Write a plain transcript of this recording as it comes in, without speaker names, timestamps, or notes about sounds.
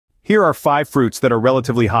Here are 5 fruits that are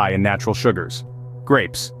relatively high in natural sugars.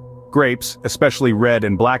 Grapes. Grapes, especially red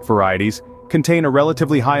and black varieties, contain a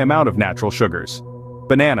relatively high amount of natural sugars.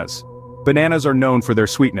 Bananas. Bananas are known for their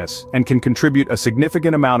sweetness and can contribute a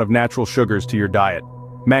significant amount of natural sugars to your diet.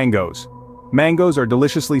 Mangoes. Mangoes are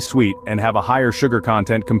deliciously sweet and have a higher sugar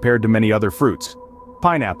content compared to many other fruits.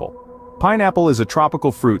 Pineapple. Pineapple is a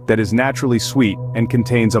tropical fruit that is naturally sweet and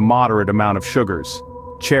contains a moderate amount of sugars.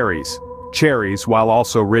 Cherries. Cherries, while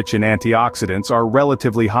also rich in antioxidants, are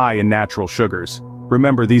relatively high in natural sugars.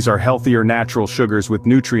 Remember, these are healthier natural sugars with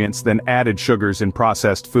nutrients than added sugars in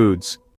processed foods.